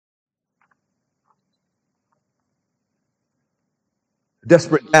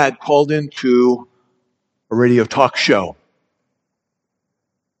desperate dad called into a radio talk show,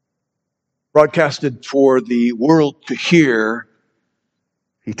 broadcasted for the world to hear.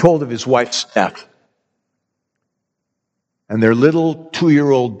 He told of his wife's death and their little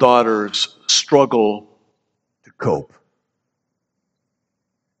 2-year-old daughter's struggle to cope.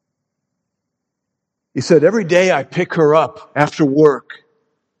 He said, every day I pick her up after work.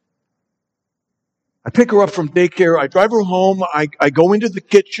 I pick her up from daycare. I drive her home. I go into the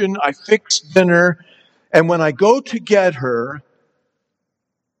kitchen. I fix dinner. And when I go to get her,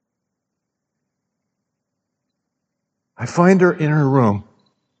 I find her in her room,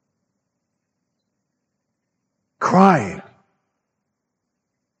 crying.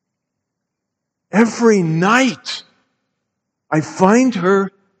 Every night, I find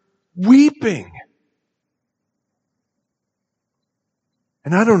her weeping.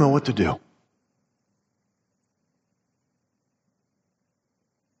 And I don't know what to do.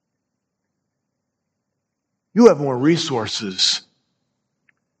 You have more resources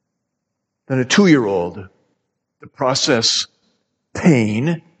than a 2-year-old to process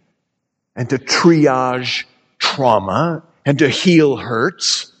pain and to triage trauma and to heal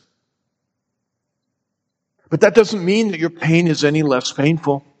hurts. But that doesn't mean that your pain is any less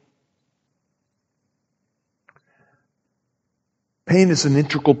painful. Pain is an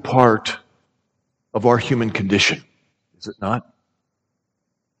integral part of our human condition, is it not?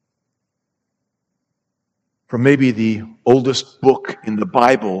 From maybe the oldest book in the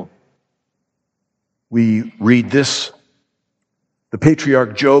Bible, we read this. The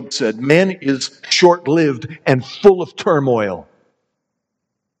patriarch Job said, man is short-lived and full of turmoil.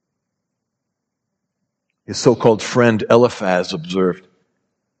 His so-called friend Eliphaz observed,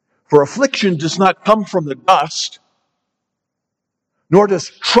 for affliction does not come from the dust, nor does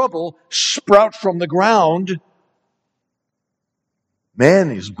trouble sprout from the ground.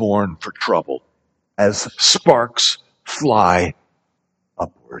 Man is born for trouble, as sparks fly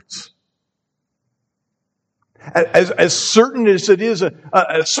upwards. As certain as it is,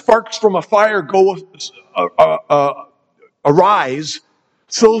 sparks from a fire arise,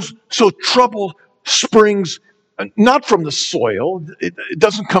 so trouble springs not from the soil. It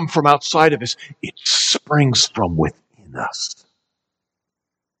doesn't come from outside of us. It springs from within us.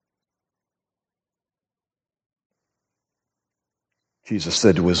 Jesus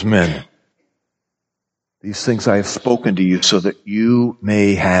said to his men, these things I have spoken to you so that you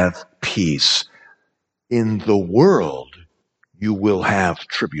may have peace. In the world, you will have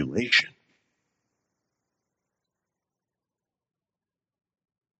tribulation.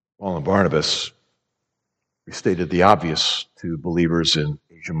 Paul and Barnabas restated the obvious to believers in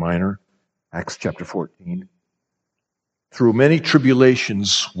Asia Minor, Acts chapter 14. Through many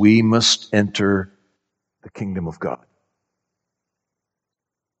tribulations, we must enter the kingdom of God.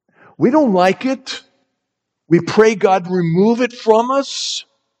 We don't like it. We pray God remove it from us.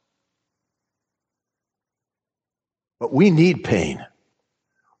 But we need pain.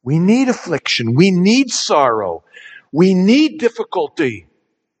 We need affliction. We need sorrow. We need difficulty.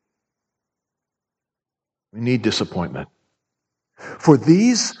 We need disappointment. For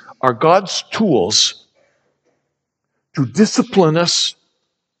these are God's tools to discipline us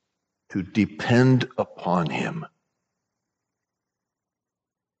to depend upon Him.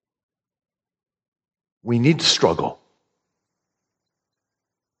 We need to struggle.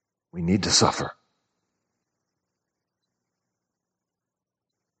 We need to suffer.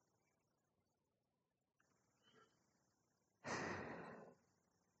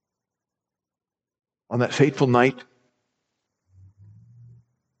 On that fateful night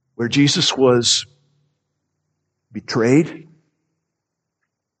where Jesus was betrayed,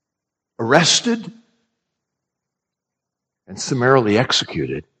 arrested, and summarily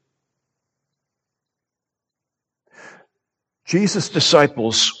executed, Jesus'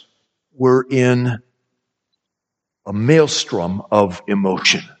 disciples were in a maelstrom of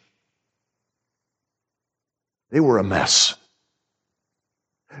emotion. They were a mess.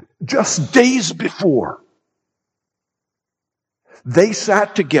 Just days before, they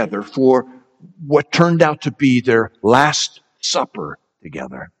sat together for what turned out to be their last supper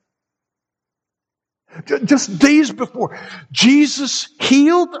together. Just days before, Jesus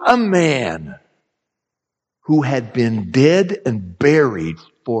healed a man who had been dead and buried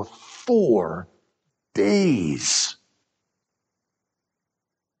for 4 days.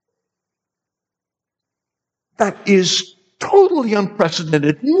 That is totally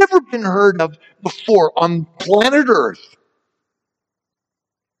unprecedented, never been heard of before on planet Earth.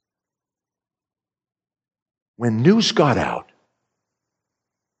 When news got out,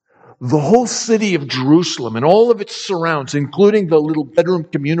 the whole city of Jerusalem and all of its surrounds, including the little bedroom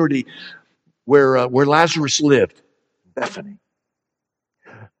community where Lazarus lived, Bethany,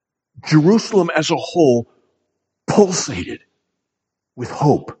 Jerusalem as a whole pulsated with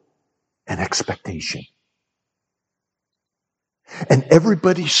hope and expectation. And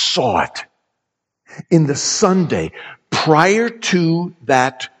everybody saw it in the Sunday prior to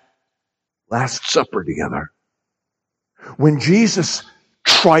that Last Supper together, when Jesus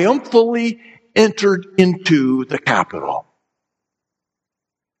triumphantly entered into the capital.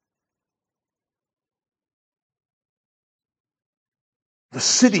 The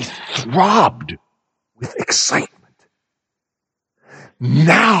city throbbed with excitement.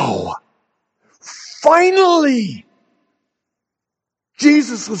 Now, finally,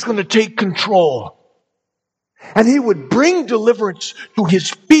 Jesus was going to take control. And he would bring deliverance to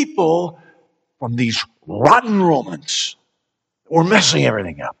his people from these rotten Romans that were messing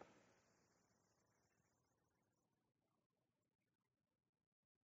everything up.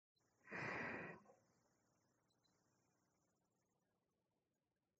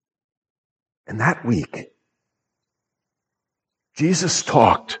 And that week, Jesus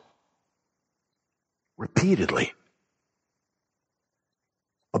talked repeatedly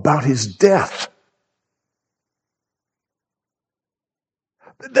about his death.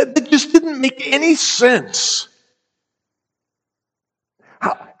 That just didn't make any sense.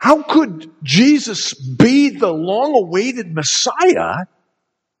 How could Jesus be the long-awaited Messiah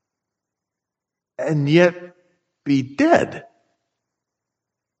and yet be dead?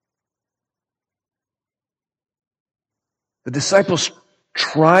 The disciples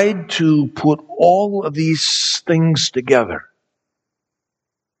tried to put all of these things together.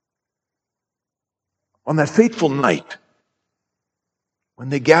 On that fateful night, when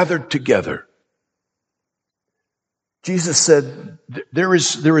they gathered together, Jesus said, there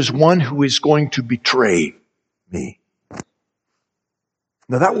is one who is going to betray me.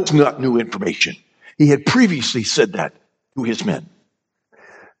 Now that was not new information. He had previously said that to his men.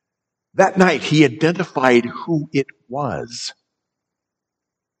 That night he identified who it was.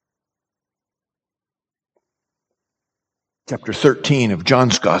 Chapter 13 of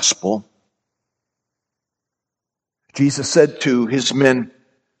John's Gospel, Jesus said to his men,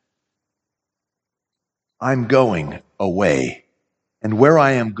 I'm going away, and where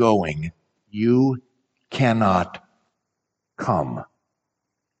I am going, you cannot come.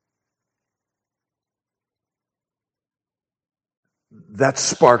 That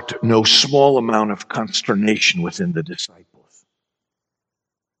sparked no small amount of consternation within the disciples.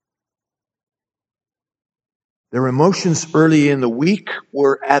 Their emotions early in the week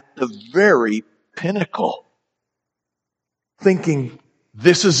were at the very pinnacle, thinking,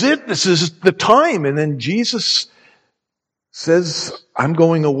 this is it, this is the time. And then Jesus says, I'm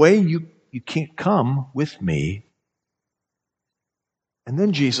going away, you can't come with me. And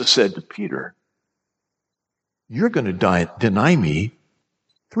then Jesus said to Peter, you're going to deny me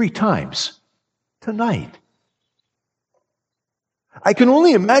 3 times tonight. I can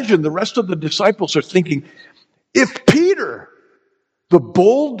only imagine the rest of the disciples are thinking, if Peter, the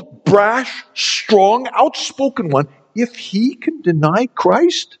bold, brash, strong, outspoken one, if he can deny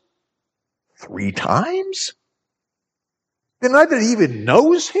Christ 3 times, deny that he even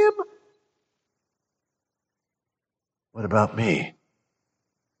knows him, what about me?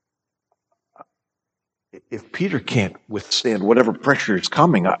 If Peter can't withstand whatever pressure is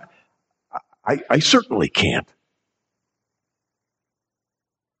coming, I certainly can't.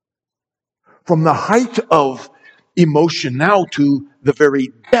 From the height of emotion now to the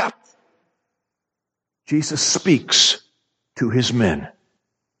very depth, Jesus speaks to his men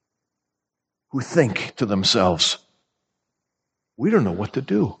who think to themselves, we don't know what to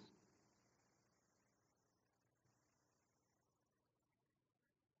do.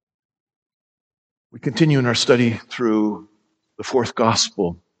 We continue in our study through the 4th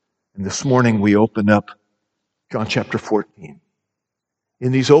gospel, and this morning we open up John chapter 14.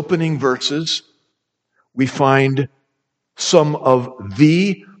 In these opening verses, we find some of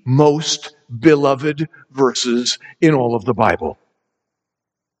the most beloved verses in all of the Bible.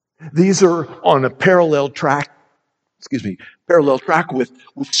 These are on a parallel track with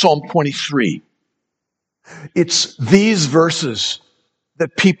Psalm 23. It's these verses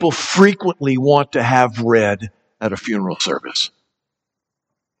that people frequently want to have read at a funeral service.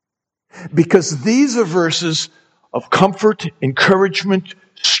 Because these are verses of comfort, encouragement,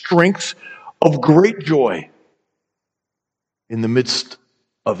 strength, of great joy in the midst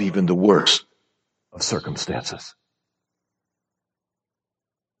of even the worst of circumstances.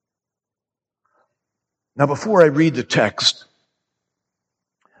 Now, before I read the text,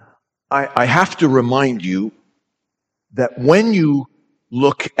 I have to remind you that when you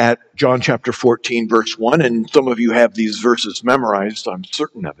look at John chapter 14, verse 1, and some of you have these verses memorized, I'm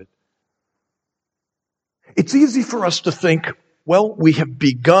certain of it, it's easy for us to think, well, we have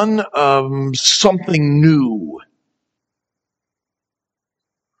begun something new.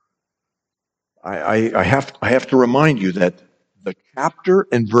 I have to remind you that the chapter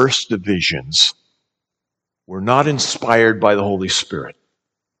and verse divisions were not inspired by the Holy Spirit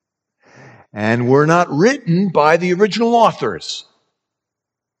and were not written by the original authors.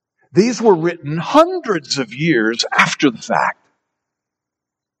 These were written hundreds of years after the fact.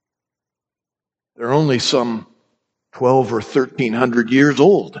 They're only some 12 or 1300 years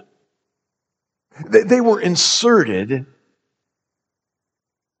old. They were inserted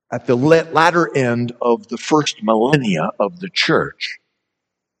at the latter end of the first millennia of the church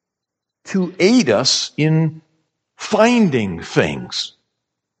to aid us in finding things.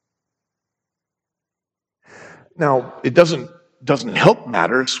 Now, it doesn't help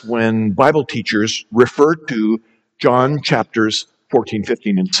matters when Bible teachers refer to John chapters 14,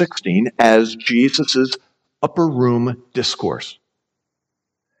 15, and 16 as Jesus' upper room discourse.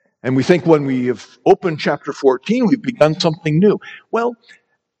 And we think when we have opened chapter 14, we've begun something new. Well,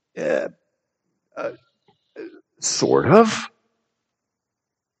 sort of.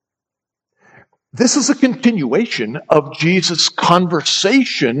 This is a continuation of Jesus'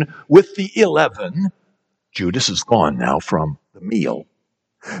 conversation with the 11. Judas is gone now from the meal.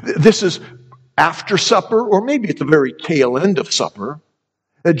 This is after supper, or maybe at the very tail end of supper.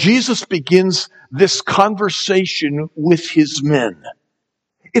 Jesus begins this conversation with his men.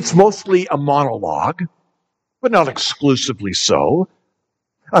 It's mostly a monologue, but not exclusively so.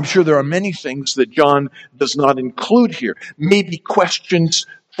 I'm sure there are many things that John does not include here. Maybe questions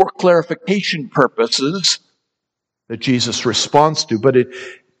for clarification purposes that Jesus responds to,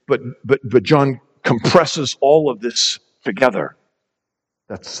 but John compresses all of this together.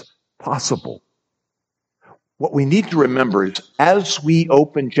 That's possible. What we need to remember is, as we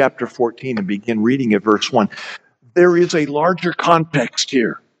open chapter 14 and begin reading at verse 1, there is a larger context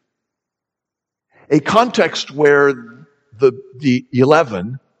here. A context where the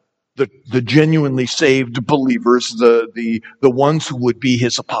 11, the genuinely saved believers, the ones who would be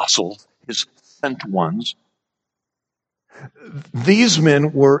his apostles, his sent ones, these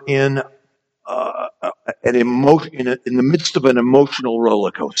men were in the midst of an emotional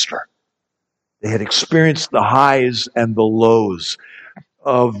roller coaster. They had experienced the highs and the lows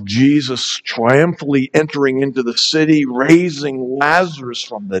of Jesus triumphantly entering into the city, raising Lazarus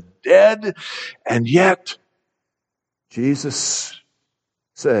from the dead, and yet Jesus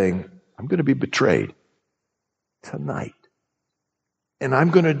saying, I'm going to be betrayed tonight, and I'm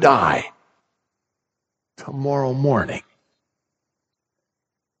going to die tomorrow morning.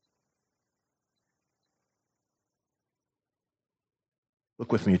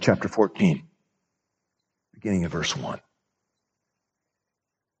 Look with me at chapter 14, beginning at verse 1.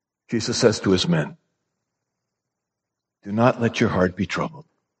 Jesus says to his men, do not let your heart be troubled.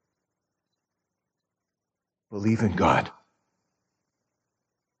 Believe in God.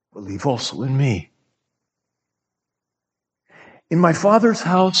 Believe also in me. In my Father's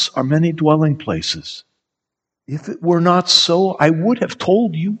house are many dwelling places. If it were not so, I would have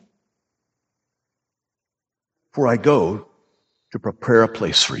told you. For I go to prepare a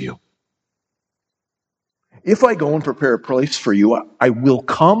place for you. If I go and prepare a place for you, I will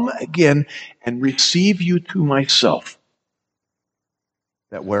come again and receive you to myself,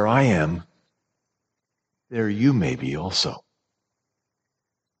 that where I am, there you may be also.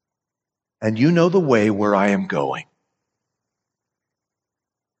 And you know the way where I am going.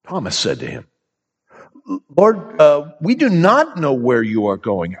 Thomas said to him, Lord, we do not know where you are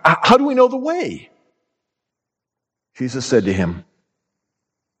going. How do we know the way? Jesus said to him,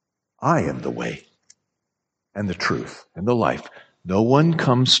 I am the way and the truth and the life. No one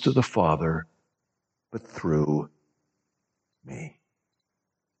comes to the Father but through me.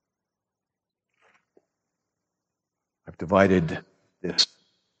 I've divided this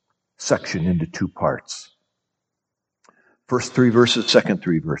section into two parts. First 3 verses, second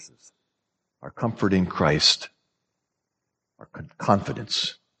 3 verses. Our comfort in Christ, our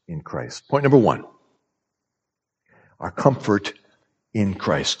confidence in Christ. Point number 1. Our comfort in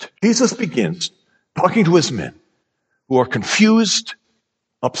Christ. Jesus begins talking to his men who are confused,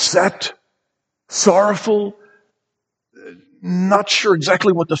 upset, sorrowful, not sure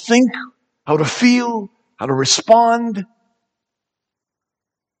exactly what to think, how to feel, how to respond.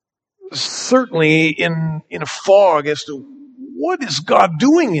 Certainly in a fog as to what is God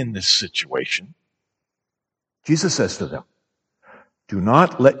doing in this situation. Jesus says to them, Do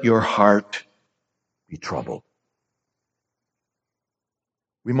not let your heart be troubled.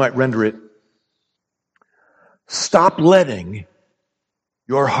 We might render it, stop letting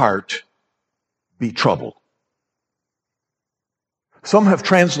your heart be troubled. Some have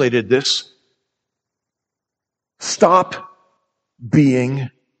translated this, stop being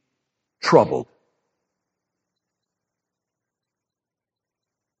troubled.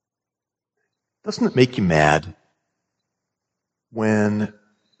 Doesn't it make you mad when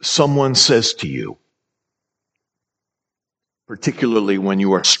someone says to you, particularly when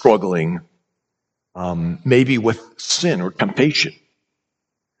you are struggling maybe with sin or temptation?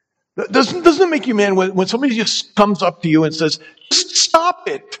 Doesn't it make you mad when somebody just comes up to you and says, just stop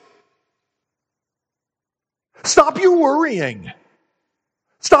it. Stop your worrying.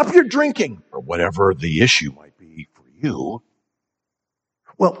 Stop your drinking, or whatever the issue might be for you.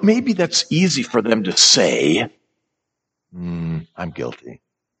 Well, maybe that's easy for them to say. I'm guilty.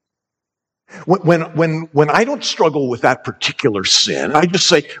 When I don't struggle with that particular sin, I just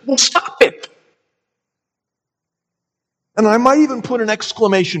say, well, stop it. And I might even put an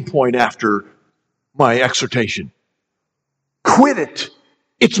exclamation point after my exhortation. Quit it.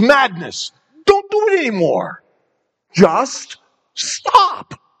 It's madness. Don't do it anymore. Just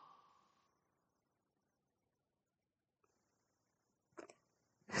stop.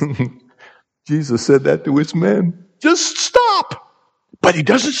 Jesus said that to his men. Just stop. But he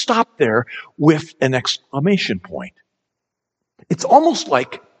doesn't stop there with an exclamation point. It's almost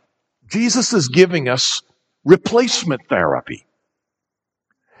like Jesus is giving us replacement therapy.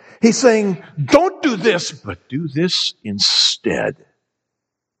 He's saying, don't do this, but do this instead.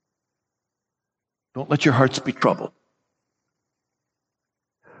 Don't let your hearts be troubled.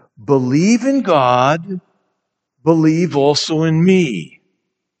 Believe in God, believe also in me.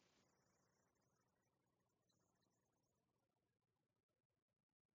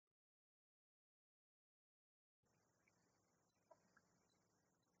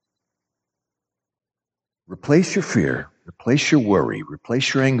 Replace your fear, replace your worry,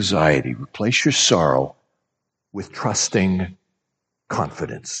 replace your anxiety, replace your sorrow with trusting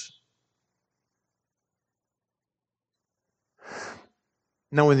confidence.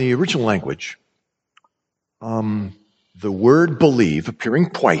 Now, in the original language, the word believe, appearing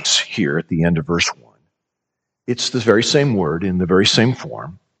twice here at the end of verse 1, it's the very same word in the very same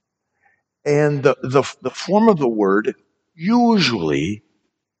form. And the form of the word usually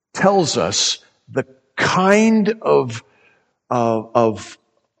tells us the kind of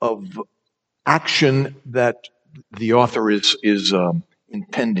action that the author is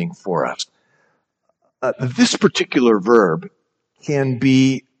intending for us. This particular verb can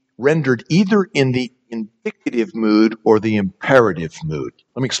be rendered either in the indicative mood or the imperative mood.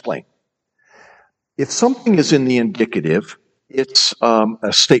 Let me explain. If something is in the indicative, it's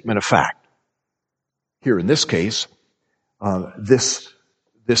a statement of fact. Here in this case, this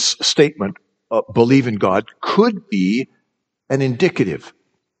statement, believe in God, could be an indicative.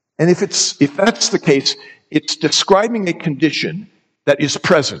 And if that's the case, it's describing a condition that is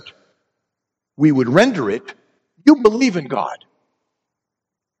present. We would render it, you believe in God.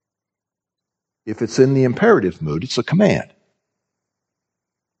 If it's in the imperative mood, it's a command,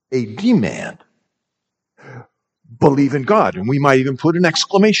 a demand. Believe in God. And we might even put an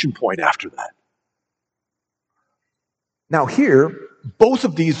exclamation point after that. Now here, both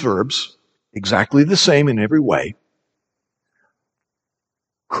of these verbs, exactly the same in every way,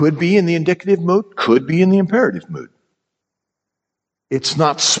 could be in the indicative mood, could be in the imperative mood. It's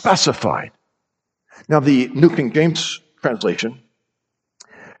not specified. Now the New King James translation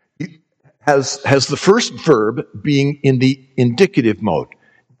has the first verb being in the indicative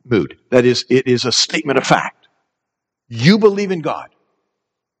mood. That is, it is a statement of fact. You believe in God.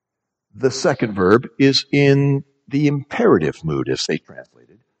 The second verb is in the imperative mood, as they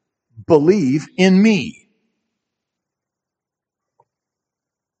translated. Believe in me.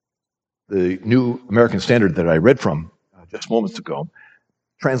 The New American Standard that I read from just moments ago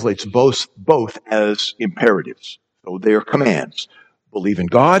translates both as imperatives. So they are commands. Believe in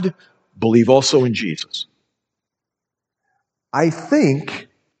God, believe also in Jesus. I think,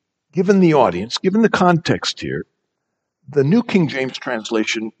 given the audience, given the context here, the New King James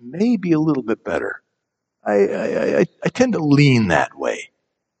translation may be a little bit better. I tend to lean that way.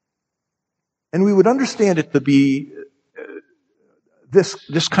 And we would understand it to be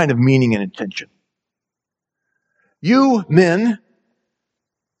this kind of meaning and intention. You men,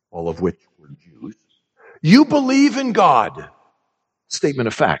 all of which were Jews, you believe in God. Statement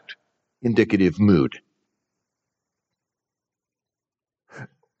of fact, indicative mood.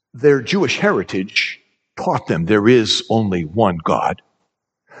 Their Jewish heritage taught them there is only one God.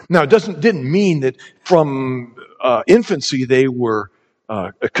 Now, it didn't mean that from infancy they were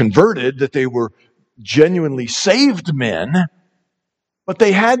converted, that they were genuinely saved men, but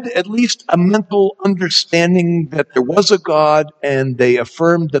they had at least a mental understanding that there was a God, and they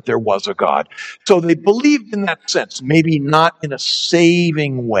affirmed that there was a God. So they believed in that sense, maybe not in a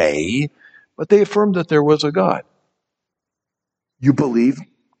saving way, but they affirmed that there was a God. You believe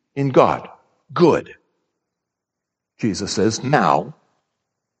in God. Good. Jesus says, now,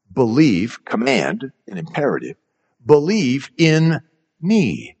 believe, command, an imperative, believe in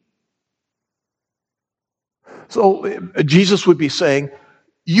me. So Jesus would be saying,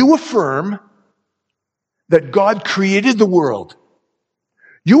 you affirm that God created the world.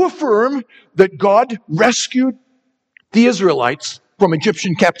 You affirm that God rescued the Israelites from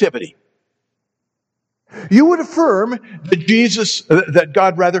Egyptian captivity. You would affirm that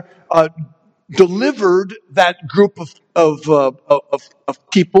God delivered that group of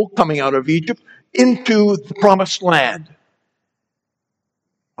people coming out of Egypt into the promised land.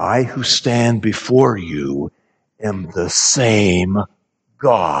 I who stand before you am the same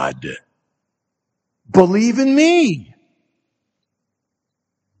God. Believe in me.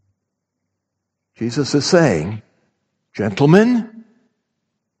 Jesus is saying, gentlemen,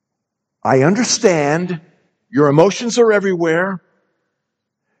 I understand your emotions are everywhere.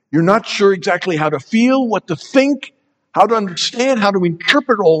 You're not sure exactly how to feel, what to think, how to understand, how to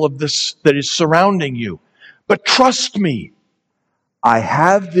interpret all of this that is surrounding you. But trust me, I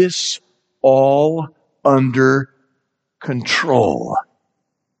have this all under control.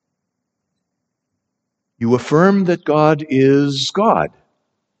 You affirm that God is God.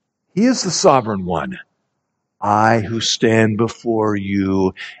 He is the sovereign one. I who stand before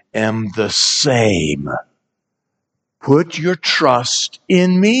you am the same. Put your trust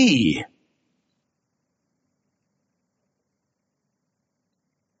in me.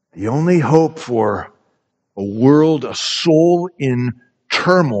 The only hope for a world, a soul in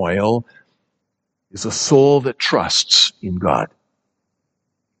turmoil, is a soul that trusts in God.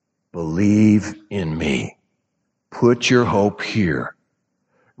 Believe in me. Put your hope here.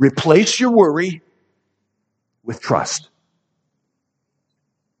 Replace your worry with trust.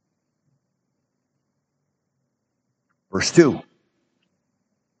 Verse 2.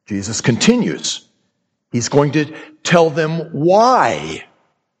 Jesus continues. He's going to tell them why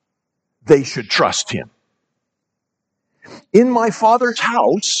they should trust him. In my Father's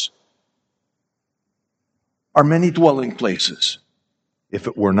house are many dwelling places. If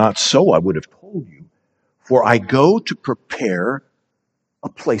it were not so, I would have told you. For I go to prepare a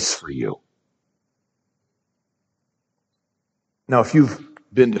place for you. Now, if you've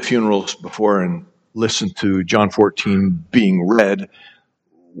been to funerals before and listened to John 14 being read,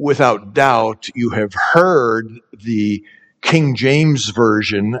 without doubt, you have heard the King James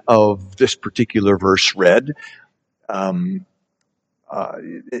version of this particular verse read. It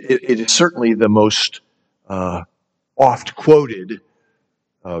is certainly the most oft quoted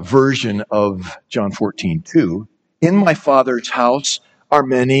version of John 14:2. In my Father's house are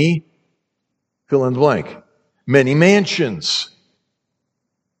many, fill in the blank, many mansions.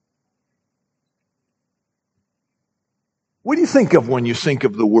 What do you think of when you think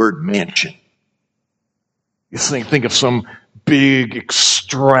of the word mansion? You think of some big,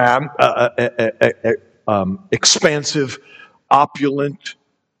 expansive, opulent,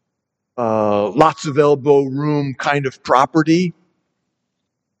 lots of elbow room kind of property?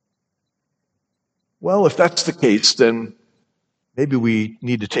 Well, if that's the case, then maybe we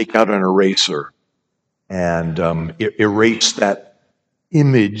need to take out an eraser and erase that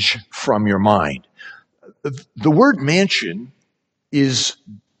image from your mind. The word mansion is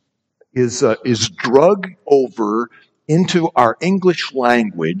drug over into our English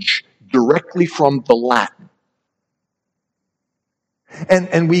language directly from the Latin.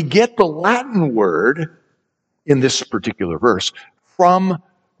 And we get the Latin word in this particular verse from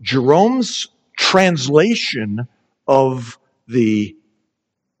Jerome's translation of the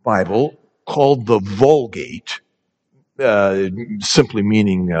Bible called the Vulgate, simply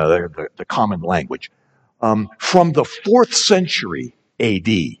meaning the common language, from the 4th century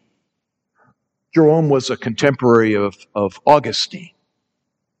A.D. Jerome was a contemporary of Augustine.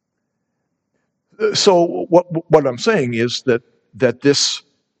 So what I'm saying is that this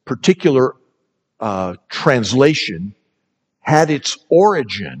particular translation had its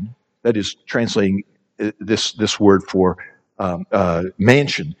origin, that is translating this word for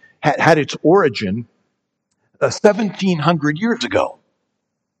mansion, had its origin 1,700 years ago.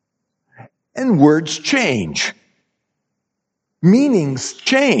 And words change. Meanings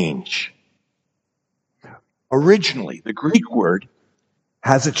change. Originally, the Greek word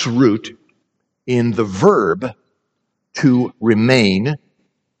has its root in the verb to remain,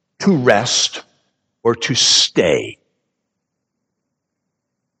 to rest, or to stay.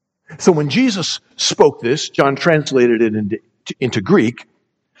 So when Jesus spoke this, John translated it into Greek.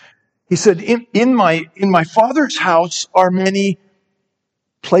 He said, in my Father's house are many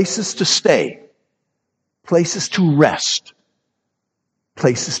places to stay, places to rest,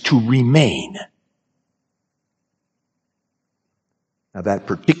 places to remain. Now that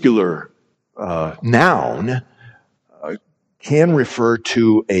particular noun can refer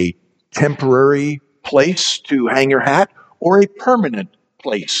to a temporary place to hang your hat or a permanent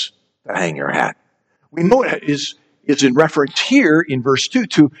place to hang your hat. We know it is in reference here in verse 2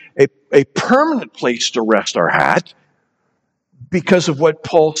 to a permanent place to rest our hat because of what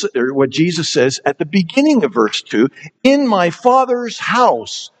Jesus says at the beginning of verse 2, in my Father's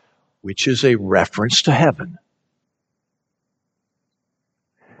house, which is a reference to heaven.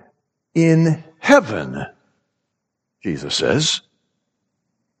 In heaven, Jesus says,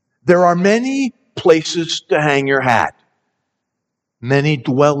 there are many places to hang your hat, many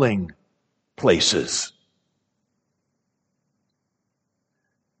dwelling places.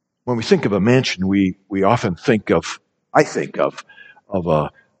 When we think of a mansion, we often think of a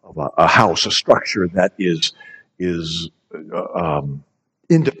house, a structure that is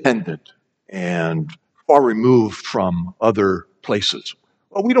independent and far removed from other places.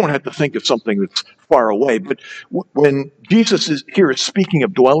 Well, we don't have to think of something that's far away, but when Jesus is speaking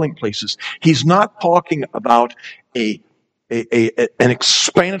of dwelling places, he's not talking about an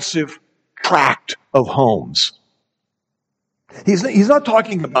expansive tract of homes. He's not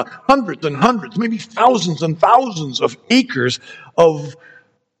talking about hundreds and hundreds, maybe thousands and thousands of acres of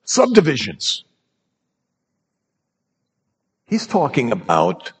subdivisions. He's talking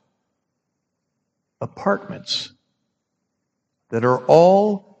about apartments that are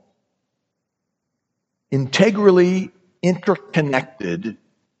all integrally interconnected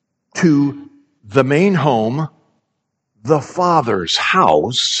to the main home, the Father's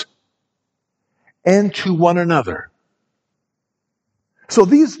house, and to one another. So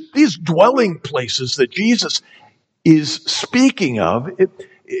these dwelling places that Jesus is speaking of, it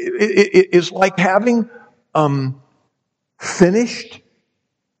is like having finished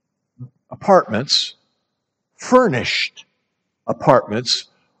apartments, furnished apartments,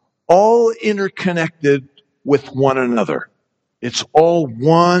 all interconnected with one another. It's all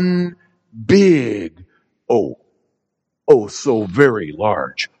one big, so very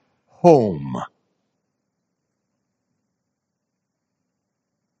large home.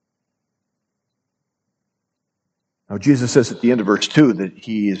 Now, Jesus says at the end of verse 2 that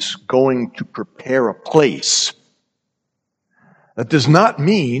he is going to prepare a place. That does not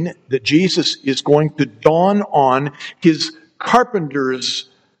mean that Jesus is going to don on his carpenter's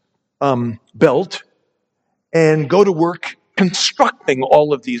belt and go to work constructing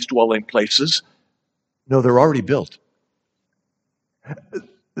all of these dwelling places. No, they're already built.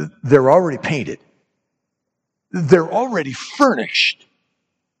 They're already painted. They're already furnished.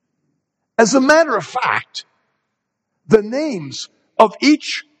 As a matter of fact, the names of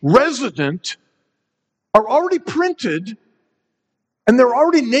each resident are already printed and they're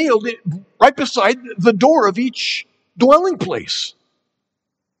already nailed right beside the door of each dwelling place.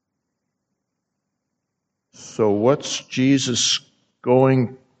 So what's Jesus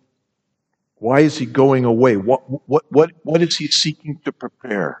going? Why is he going away? What is he seeking to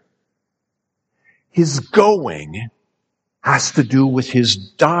prepare? His going has to do with his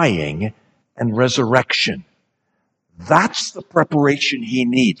dying and resurrection. That's the preparation he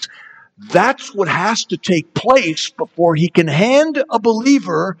needs. That's what has to take place before he can hand a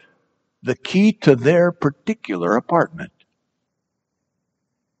believer the key to their particular apartment.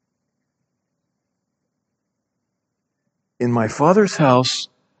 In my Father's house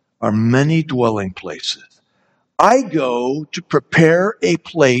are many dwelling places. I go to prepare a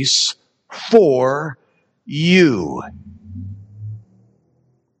place for you.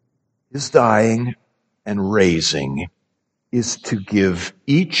 His dying and raising is to give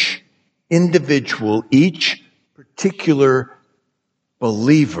each individual, each particular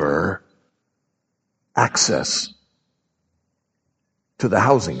believer access to the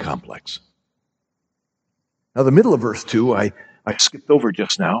housing complex. Now, the middle of verse 2, I skipped over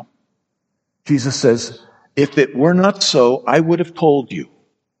just now. Jesus says, if it were not so, I would have told you.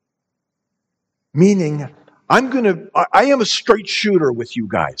 Meaning, I am a straight shooter with you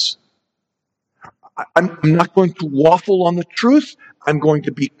guys. I'm not going to waffle on the truth. I'm going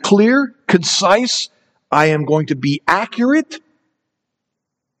to be clear, concise. I am going to be accurate.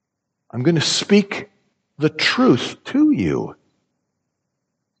 I'm going to speak the truth to you.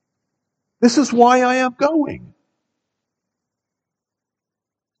 This is why I am going.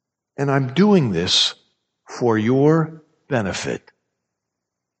 And I'm doing this for your benefit.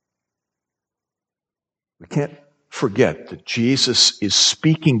 We can't forget that Jesus is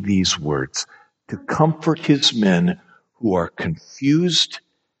speaking these words to comfort his men who are confused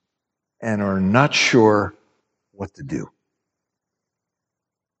and are not sure what to do.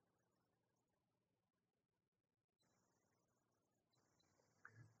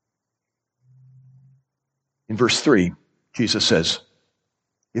 In verse 3, Jesus says,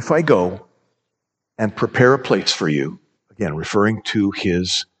 if I go and prepare a place for you, again, referring to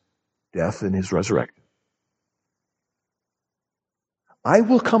his death and his resurrection, I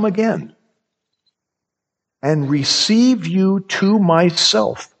will come again and receive you to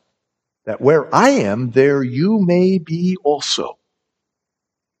myself, that where I am, there you may be also.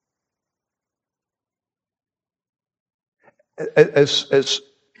 As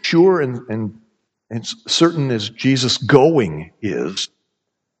sure and certain as Jesus' going is,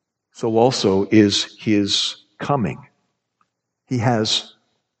 so also is his coming. He has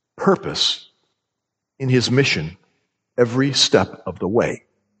purpose in his mission every step of the way.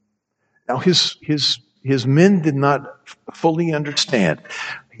 Now, his men did not fully understand.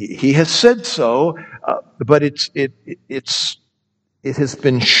 He has said so, but it has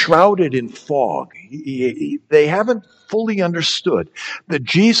been shrouded in fog. They haven't fully understood that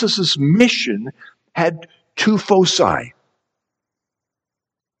Jesus' mission had two foci.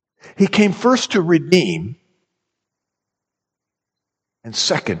 He came first to redeem, and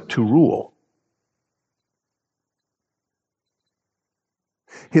second, to rule.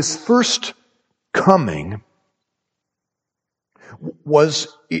 His first coming was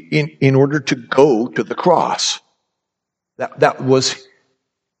in order to go to the cross. That was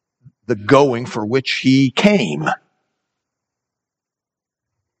the going for which he came.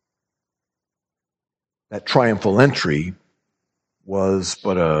 That triumphal entry was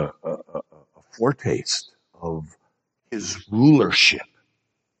but a foretaste of his rulership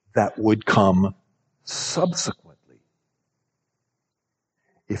that would come subsequently.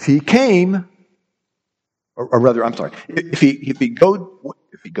 If he came, or rather, I'm sorry, if he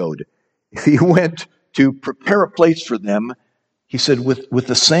went to prepare a place for them, he said with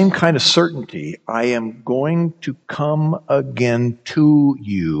the same kind of certainty, I am going to come again to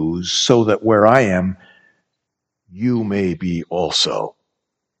you so that where I am, you may be also.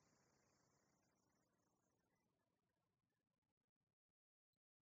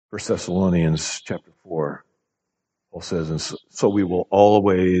 First Thessalonians chapter 4, Paul says, and so we will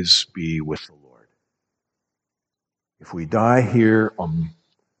always be with the Lord. If we die here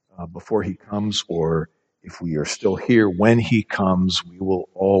before he comes, or if we are still here when he comes, we will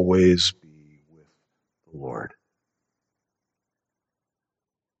always be with the Lord.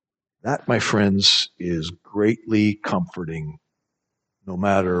 That, my friends, is greatly comforting, no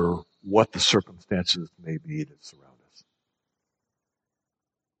matter what the circumstances may be that surround us.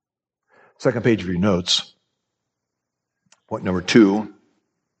 Second page of your notes, point number 2.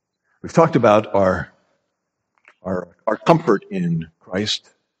 We've talked about our comfort in Christ.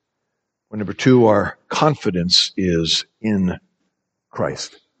 Point number 2, our confidence is in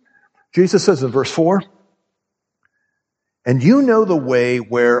Christ. Jesus says in verse 4, and you know the way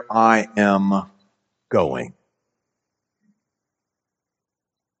where I am going.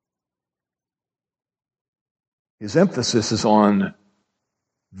 His emphasis is on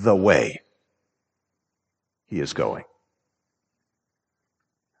the way he is going.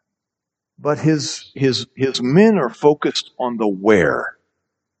 But his men are focused on the where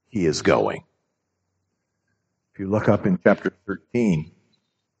he is going. If you look up in chapter 13,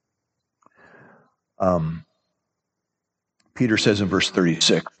 Peter says in verse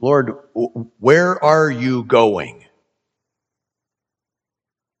 36, Lord, where are you going?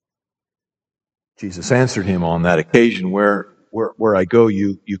 Jesus answered him on that occasion, where I go,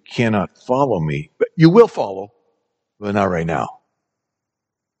 you cannot follow me. But you will follow, but not right now.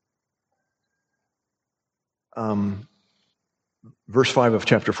 Verse 5 of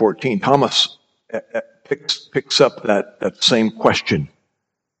chapter 14, Thomas picks up that same question.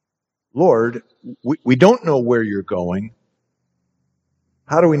 Lord, we don't know where you're going.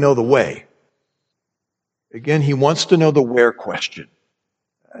 How do we know the way? Again, he wants to know the where question.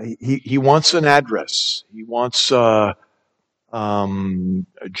 He wants an address. He wants GPS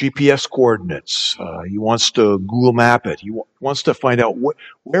coordinates. He wants to Google map it. He wants to find out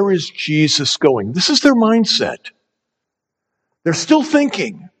where is Jesus going. This is their mindset. They're still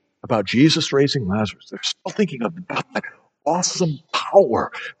thinking about Jesus raising Lazarus. They're still thinking about that awesome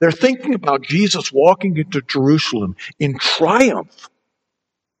power. They're thinking about Jesus walking into Jerusalem in triumph.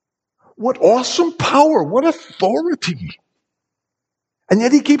 What awesome power, what authority. And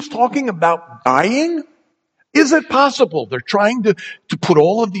yet he keeps talking about dying. Is it possible? They're trying to put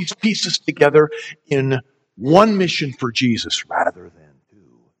all of these pieces together in one mission for Jesus rather than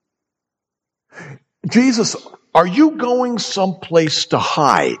two. Jesus, are you going someplace to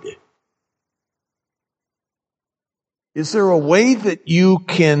hide? Is there a way that you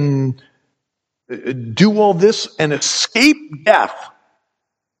can do all this and escape death?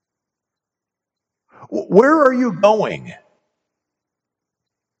 Where are you going?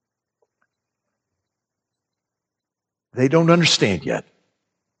 They don't understand yet.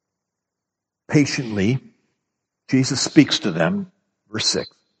 Patiently, Jesus speaks to them. Verse 6.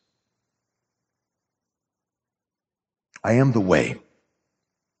 I am the way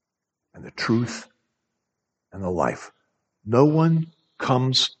and the truth and the life. No one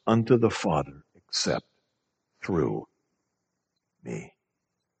comes unto the Father except through me.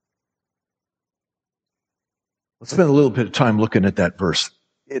 Let's spend a little bit of time looking at that verse.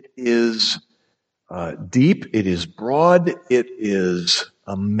 It is deep, it is broad, it is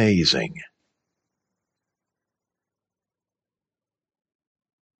amazing.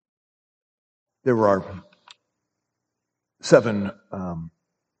 There are 7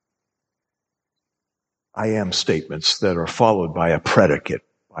 I am statements that are followed by a predicate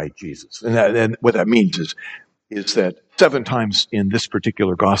by Jesus. And what that means is that 7 times in this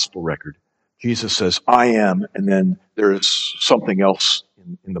particular gospel record, Jesus says, I am, and then there's something else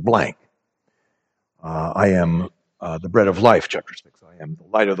in the blank. I am the bread of life, chapter 6. I am the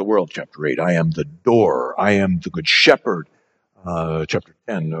light of the world, chapter 8. I am the door. I am the good shepherd, chapter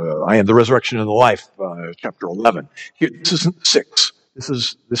 10. I am the resurrection and the life, chapter 11. Here, this isn't 6. This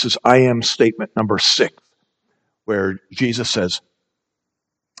is I am statement number 6, where Jesus says,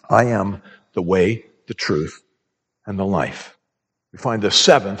 I am the way, the truth, and the life. We find the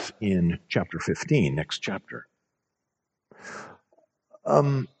 7th in chapter 15, next chapter.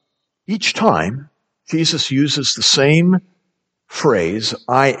 Each time, Jesus uses the same phrase,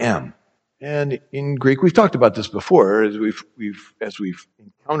 I am. And in Greek, we've talked about this before, as we've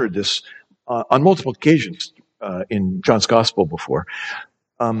encountered this on multiple occasions in John's Gospel before.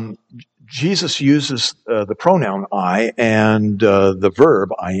 Jesus uses the pronoun I and the verb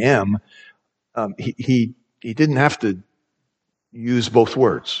I am. He didn't have to use both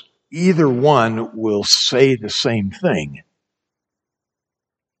words. Either one will say the same thing.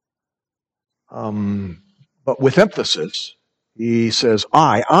 But with emphasis, he says,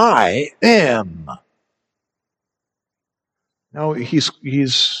 I am. Now, he's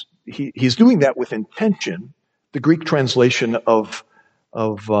doing that with intention. The Greek translation of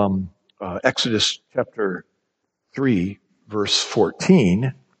Exodus chapter 3, verse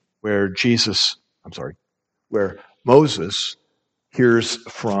 14, where Moses hears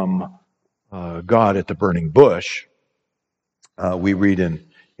from God at the burning bush, we read in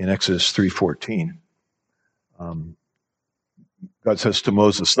Exodus 3:14, God says to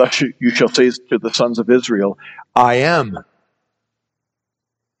Moses, thus you shall say to the sons of Israel, I am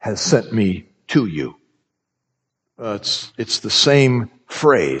has sent me to you. It's the same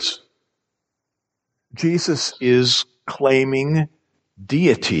phrase. Jesus is claiming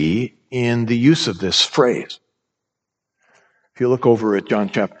deity in the use of this phrase. If you look over at John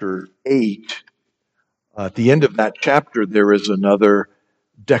chapter 8, at the end of that chapter, there is another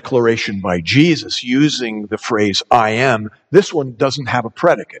declaration by Jesus using the phrase I am. This one doesn't have a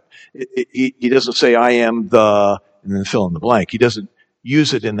predicate. He doesn't say I am the, and then fill in the blank. He doesn't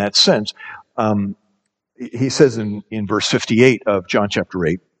use it in that sense. He says in verse 58 of John chapter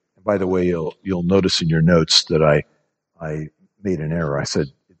 8, by the way, you'll notice in your notes that I made an error. I said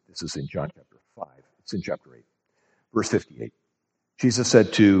this is in John chapter 5. It's in chapter 8. Verse 58. Jesus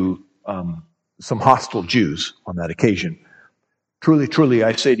said to some hostile Jews on that occasion, truly, truly,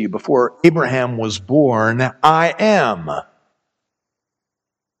 I say to you, before Abraham was born, I am.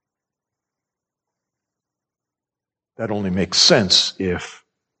 That only makes sense if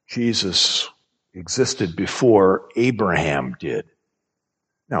Jesus existed before Abraham did.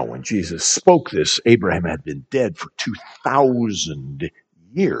 Now, when Jesus spoke this, Abraham had been dead for 2,000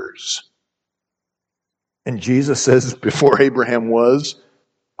 years. And Jesus says, before Abraham was,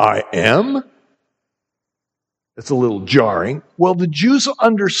 I am? It's a little jarring. Well, the Jews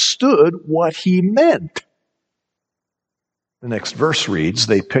understood what he meant. The next verse reads,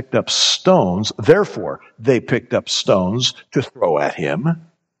 they picked up stones, therefore they picked up stones to throw at him.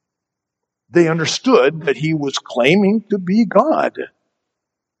 They understood that he was claiming to be God.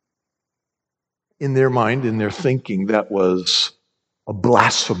 in their mind, in their thinking, that was a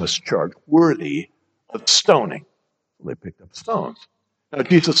blasphemous charge, worthy of stoning. They picked up stones. Now,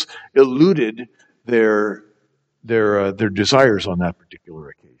 Jesus eluded their desires on that particular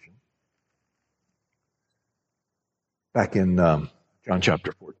occasion. Back in John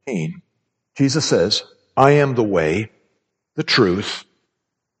chapter 14, Jesus says, I am the way, the truth,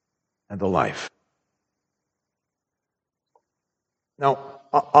 and the life. Now,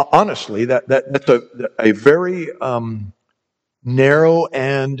 honestly, that's a very narrow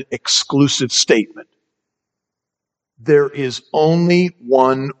and exclusive statement. There is only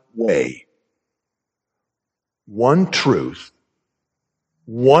one way, one truth,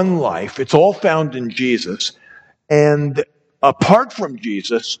 one life. It's all found in Jesus. And apart from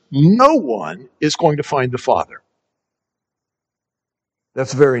Jesus, no one is going to find the Father.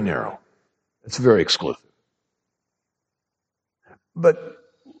 That's very narrow. It's very exclusive. But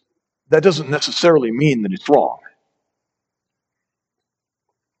that doesn't necessarily mean that it's wrong.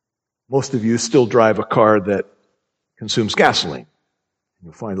 Most of you still drive a car that consumes gasoline.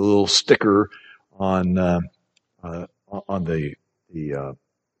 You'll find a little sticker on the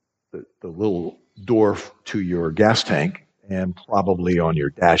little door to your gas tank, and probably on your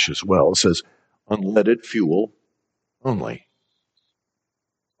dash as well. It says unleaded fuel only.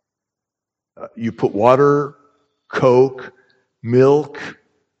 You put water, Coke, milk,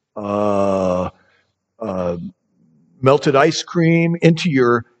 melted ice cream into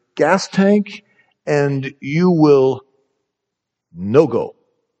your gas tank, and you will no go,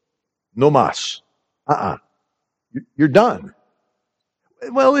 no mas, You're done.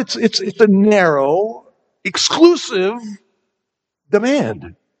 Well, it's a narrow, exclusive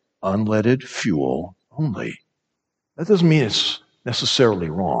demand. Unleaded fuel only. That doesn't mean it's necessarily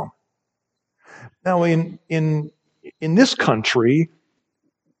wrong. Now, in this country,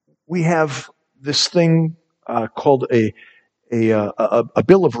 we have this thing called a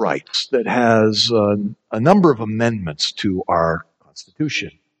Bill of Rights that has a number of amendments to our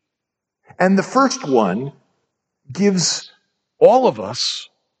Constitution. And the first one gives all of us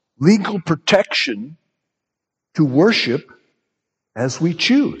legal protection to worship as we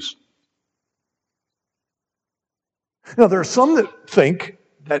choose. Now, there are some that think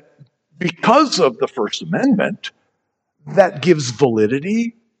that because of the First Amendment, that gives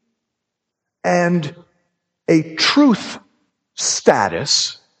validity and a truth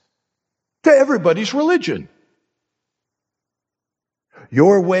status to everybody's religion.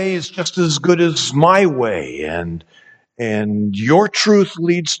 Your way is just as good as my way, and your truth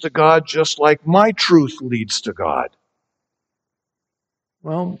leads to God just like my truth leads to God.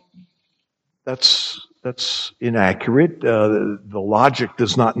 Well, that's inaccurate. The logic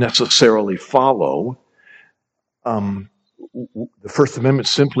does not necessarily follow. The First Amendment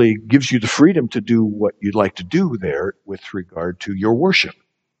simply gives you the freedom to do what you'd like to do there with regard to your worship.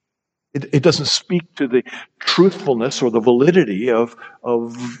 It doesn't speak to the truthfulness or the validity of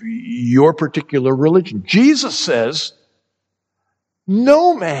your particular religion. Jesus says,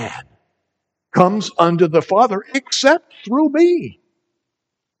 no man comes unto the Father except through me.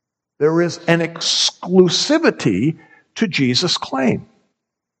 There is an exclusivity to Jesus' claim.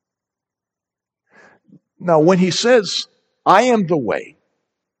 Now, when he says, I am the way,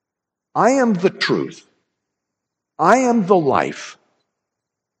 I am the truth, I am the life,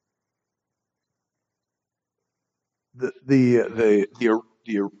 the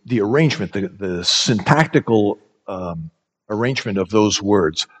arrangement, the syntactical arrangement of those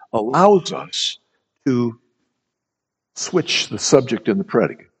words allows us to switch the subject and the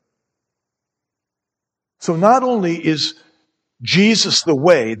predicate. So not only is Jesus the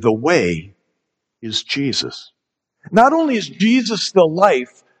way is Jesus. Not only is Jesus the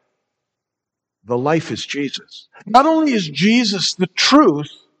life is Jesus. Not only is Jesus the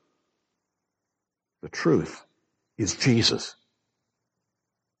truth is Jesus.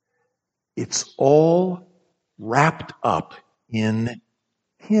 It's all wrapped up in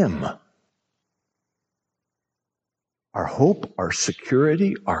Him. Our hope, our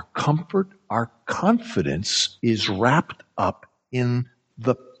security, our comfort, our confidence is wrapped up in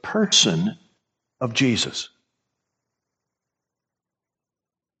the person of Jesus.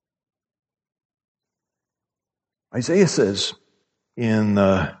 Isaiah says in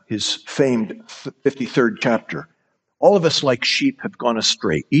his famed 53rd chapter, all of us like sheep have gone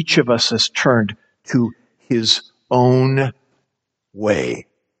astray. Each of us has turned to his own way.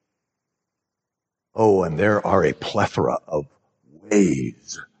 Oh, and there are a plethora of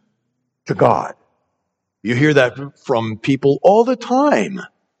ways to God. You hear that from people all the time.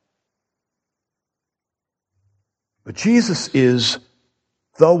 But Jesus is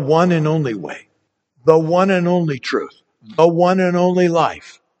the one and only way. the one and only truth, the one and only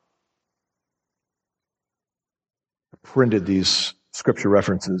life. I printed these scripture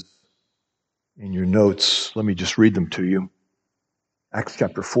references in your notes. Let me just read them to you. Acts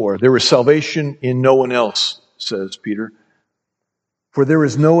chapter 4. There is salvation in no one else, says Peter. For there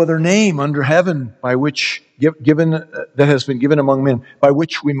is no other name under heaven by which that has been given among men, by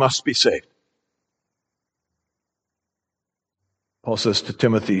which we must be saved. Paul says to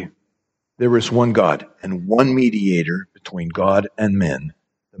Timothy, there is one God and one mediator between God and men,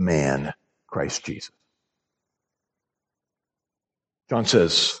 the man, Christ Jesus. John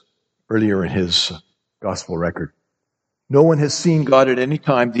says earlier in his gospel record, no one has seen God at any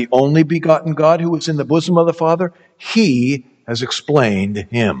time. The only begotten God who is in the bosom of the Father, he has explained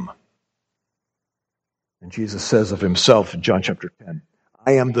him. And Jesus says of himself in John chapter 10,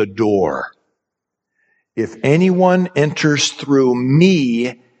 I am the door. If anyone enters through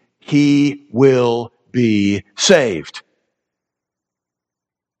me, he will be saved.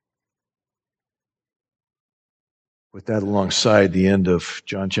 With that alongside the end of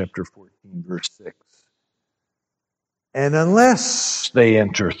John chapter 14, verse 6. And unless they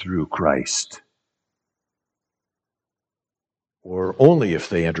enter through Christ, or only if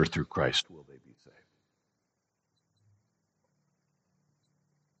they enter through Christ will they be saved.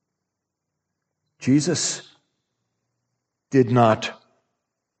 Jesus did not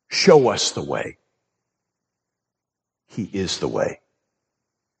show us the way. He is the way.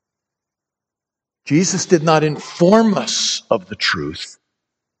 Jesus did not inform us of the truth.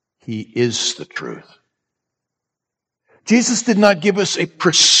 He is the truth. Jesus did not give us a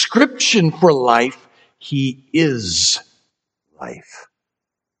prescription for life. He is life.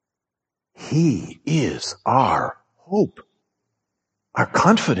 He is our hope. Our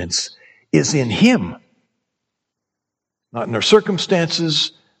confidence is in Him. Not in our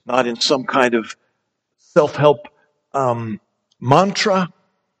circumstances, not in some kind of self-help mantra.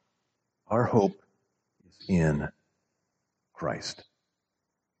 Our hope is in Christ.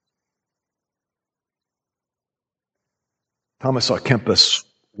 Thomas à Kempis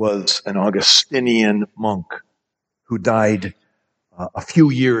was an Augustinian monk who died a few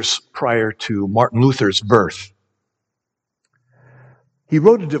years prior to Martin Luther's birth. He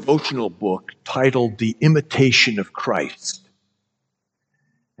wrote a devotional book titled The Imitation of Christ.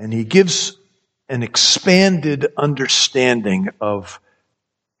 And he gives an expanded understanding of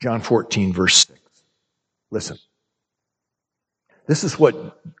John 14, verse 6. Listen. This is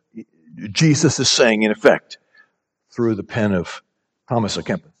what Jesus is saying, in effect, through the pen of Thomas à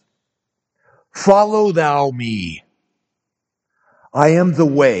Kempis. Follow thou me. I am the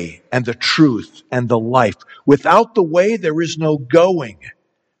way and the truth and the life. Without the way, there is no going.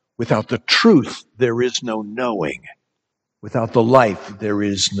 Without the truth, there is no knowing. Without the life, there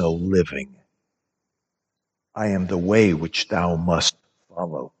is no living. I am the way which thou must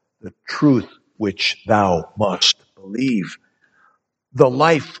follow, the truth which thou must believe, the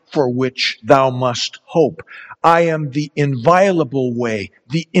life for which thou must hope. I am the inviolable way,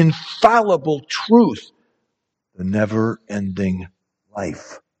 the infallible truth, the never-ending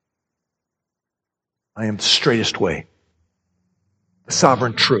life. I am the straightest way, the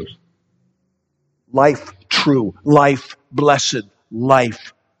sovereign truth, life true, life blessed,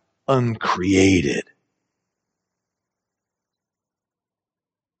 life uncreated.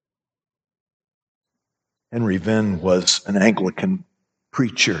 Henry Venn was an Anglican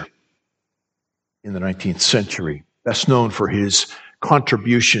preacher in the 19th century, best known for his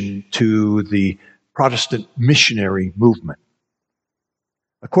contribution to the Protestant missionary movement.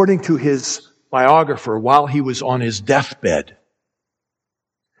 According to his biographer, while he was on his deathbed,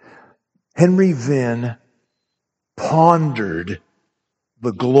 Henry Venn pondered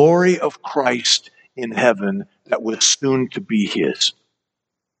the glory of Christ in heaven that was soon to be his.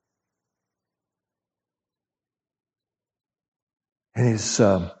 And his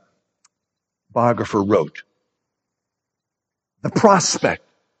biographer wrote, the prospect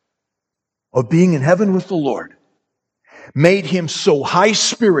of being in heaven with the Lord made him so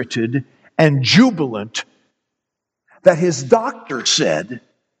high-spirited and jubilant that his doctor said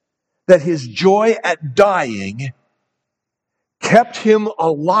that his joy at dying kept him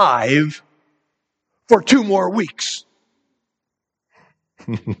alive for 2 more weeks.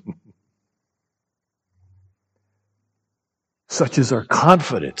 Such is our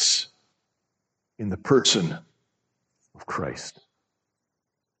confidence in the person of Christ.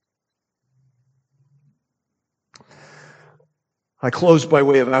 I close by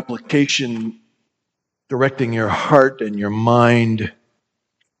way of application, directing your heart and your mind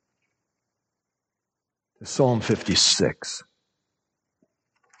to Psalm 56.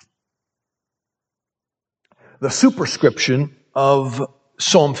 The superscription of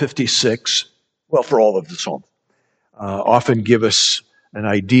Psalm 56, well, for all of the Psalms, often give us an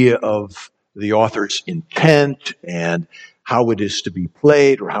idea of the author's intent and how it is to be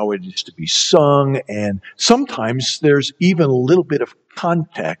played or how it is to be sung. And sometimes there's even a little bit of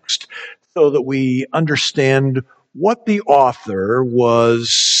context so that we understand what the author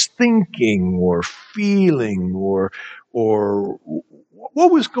was thinking or feeling or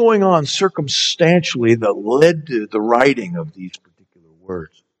what was going on circumstantially that led to the writing of these particular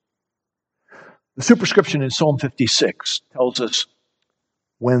words. The superscription in Psalm 56 tells us,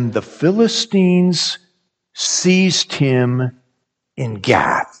 when the Philistines seized him in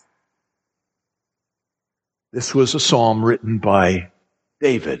Gath. This was a psalm written by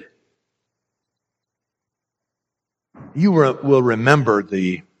David. You will remember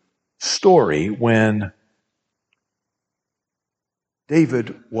the story when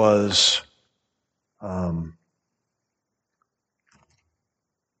David was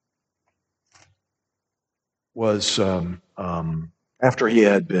after he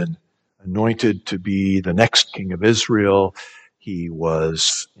had been anointed to be the next king of Israel. He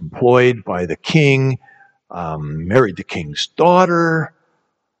was employed by the king, married the king's daughter,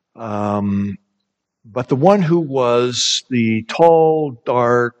 but the one who was the tall,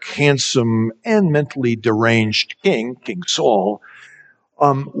 dark, handsome, and mentally deranged king, King Saul,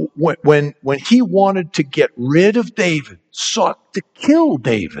 when he wanted to get rid of David, sought to kill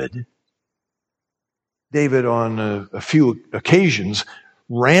David, David on a few occasions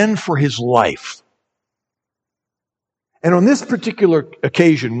ran for his life. And on this particular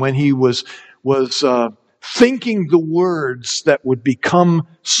occasion, when he was thinking the words that would become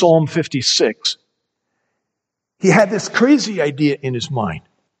Psalm 56, he had this crazy idea in his mind.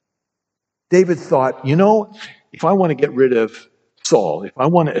 David thought, if I want to get rid of Saul, if I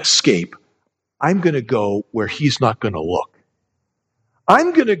want to escape, I'm going to go where he's not going to look.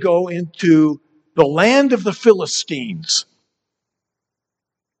 I'm going to go into the land of the Philistines.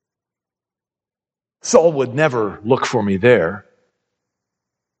 Saul would never look for me there.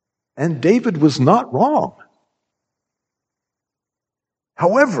 And David was not wrong.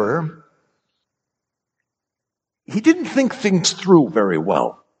 However, he didn't think things through very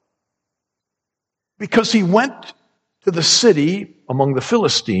well, because he went to the city among the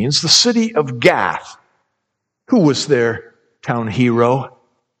Philistines, the city of Gath. Who was their town hero?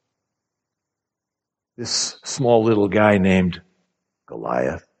 This small little guy named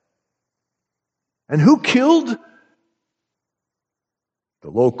Goliath. And who killed the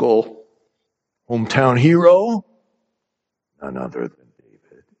local hometown hero? None other than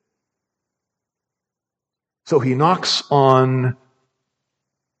David. So he knocks on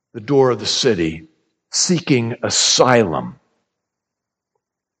the door of the city, seeking asylum.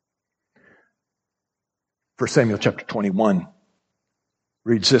 1 Samuel chapter 21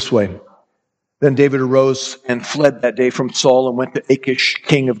 reads this way. Then David arose and fled that day from Saul and went to Achish,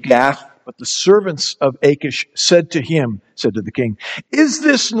 king of Gath. But the servants of Achish said to the king, "Is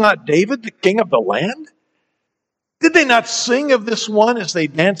this not David, the king of the land? Did they not sing of this one as they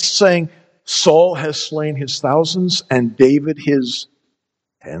danced, saying, Saul has slain his thousands and David his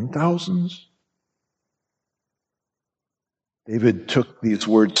 10,000s?" David took these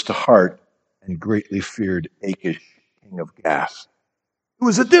words to heart and greatly feared Achish, king of Gath. It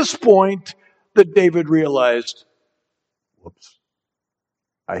was at this point that David realized, whoops,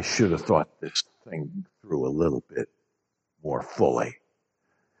 I should have thought this thing through a little bit more fully.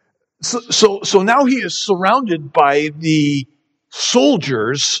 So now he is surrounded by the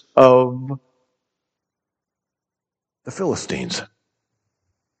soldiers of the Philistines.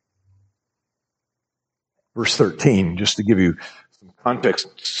 Verse 13, just to give you some context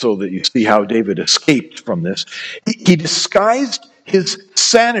so that you see how David escaped from this. He disguised his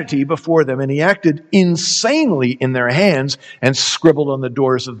sanity before them, and he acted insanely in their hands and scribbled on the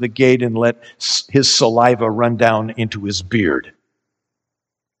doors of the gate and let his saliva run down into his beard.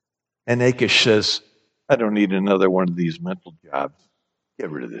 And Achish says, I don't need another one of these mental jobs. Get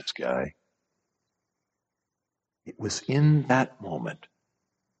rid of this guy. It was in that moment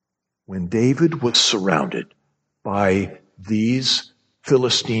when David was surrounded by these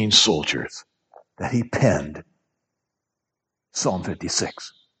Philistine soldiers that he penned Psalm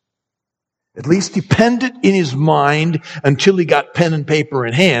 56. At least he penned it in his mind until he got pen and paper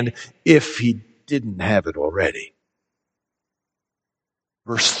in hand, if he didn't have it already.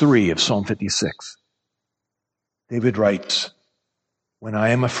 Verse 3 of Psalm 56. David writes, when I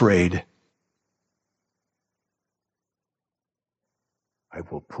am afraid, I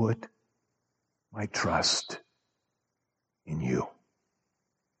will put my trust in you.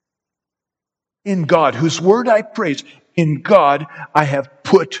 In God, whose word I praise, in God I have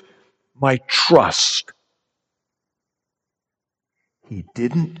put my trust. He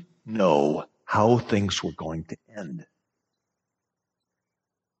didn't know how things were going to end.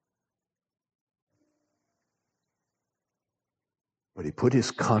 But he put his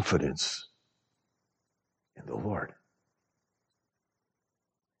confidence in the Lord.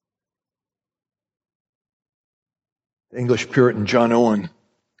 The English Puritan John Owen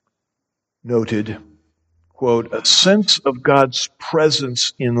noted, quote, "A sense of God's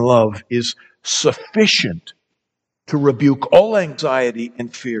presence in love is sufficient to rebuke all anxiety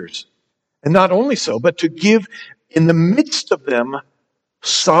and fears. And not only so, but to give in the midst of them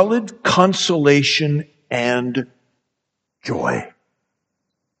solid consolation and joy."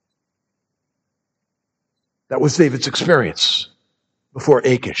 That was David's experience before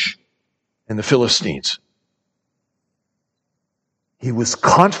Achish and the Philistines. He was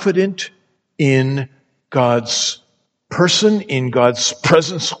confident in God's person, in God's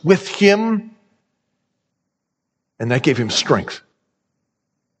presence with him, and that gave him strength.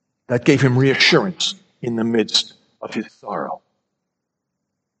 That gave him reassurance in the midst of his sorrow.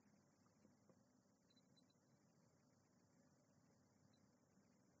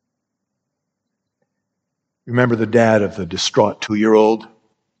 Remember the dad of the distraught 2-year-old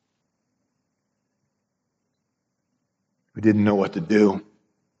who didn't know what to do?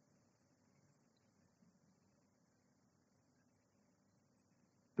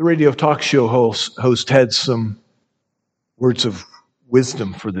 The radio talk show host had some words of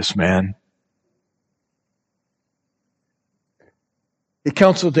wisdom for this man. He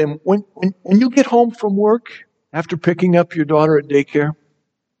counseled him, when you get home from work after picking up your daughter at daycare,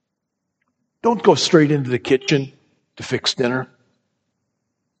 don't go straight into the kitchen to fix dinner.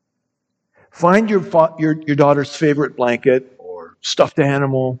 Find your daughter's favorite blanket or stuffed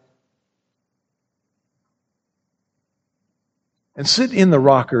animal and sit in the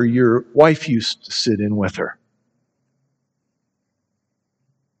rocker your wife used to sit in with her.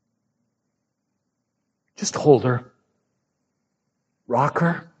 Just hold her, rock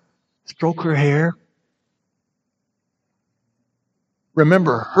her, stroke her hair.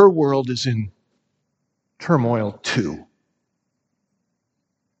 Remember, her world is in turmoil too.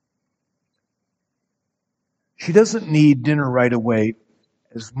 She doesn't need dinner right away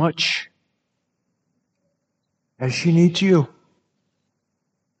as much as she needs you.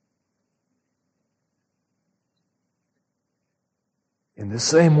 In the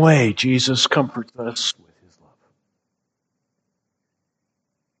same way, Jesus comforts us with his love.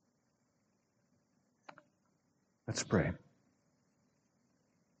 Let's pray.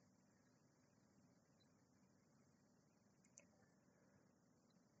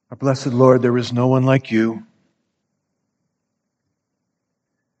 Our blessed Lord, there is no one like you.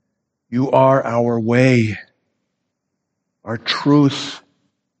 You are our way, our truth,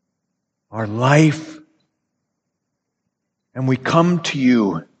 our life. And we come to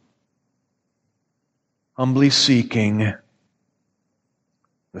you humbly seeking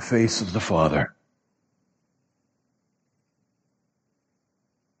the face of the Father.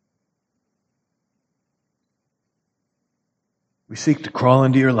 We seek to crawl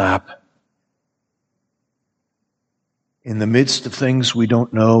into your lap in the midst of things we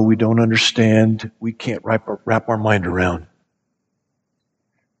don't know, we don't understand, we can't wrap our mind around.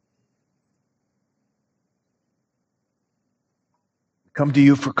 We come to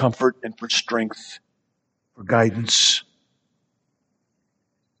you for comfort and for strength, for guidance.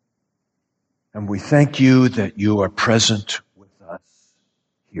 And we thank you that you are present with us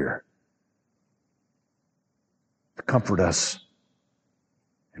here to comfort us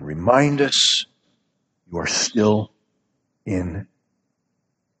and remind us you are still in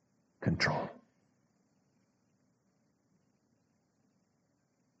control.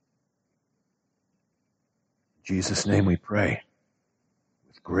 In Jesus' name we pray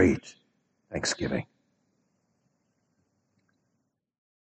with great thanksgiving.